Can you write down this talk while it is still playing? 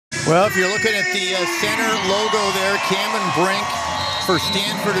Well, if you're looking at the center logo there, Cameron Brink for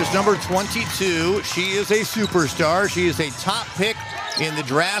Stanford is number 22. She is a superstar. She is a top pick in the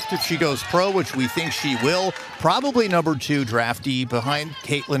draft if she goes pro, which we think she will. Probably number 2 draftee behind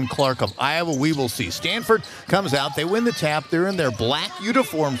Caitlin Clark of Iowa. We will see. Stanford comes out. They win the tap. They're in their black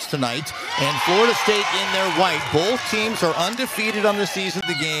uniforms tonight, and Florida State in their white. Both teams are undefeated on the season.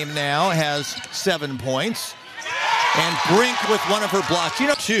 The game now has 7 points. And Brink with one of her blocks. You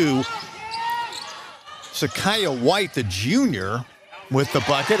know, 2. Sakaya White, the junior, with the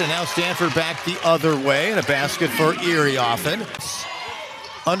bucket. And now Stanford back the other way. And a basket for Iriafen.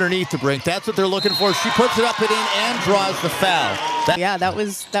 Underneath the Brink. That's what they're looking for. She puts it up and in and draws the foul. That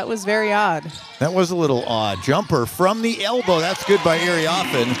was very odd. That was a little odd. Jumper from the elbow. That's good by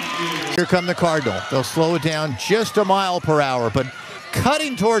Iriafen. Here come the Cardinal. They'll slow it down just a mile per hour. But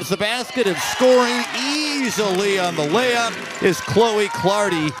cutting towards the basket and scoring easily on the layup is Chloe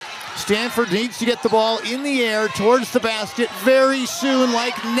Clardy. Stanford needs to get the ball in the air towards the basket very soon,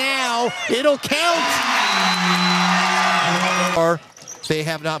 like now. It'll count. Or they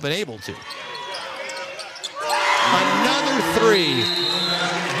have not been able to. Another 3.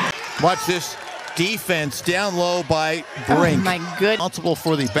 Watch this defense down low by Brink. Oh my goodness. Responsible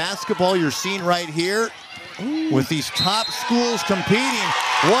for the basketball you're seeing right here. With these top schools competing.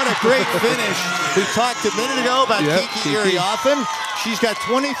 What a great finish. We talked a minute ago about Kiki Iriafen. She's got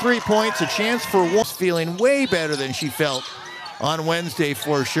 23 points, a chance for one. Feeling way better than she felt on Wednesday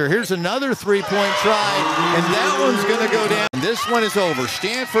for sure. Here's another 3-point try, and that one's going to go down. This one is over.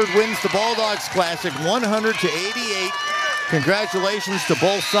 Stanford wins the Ball Dawgs Classic 100-88. Congratulations to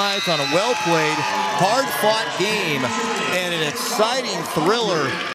both sides on a well-played, hard-fought game and an exciting thriller.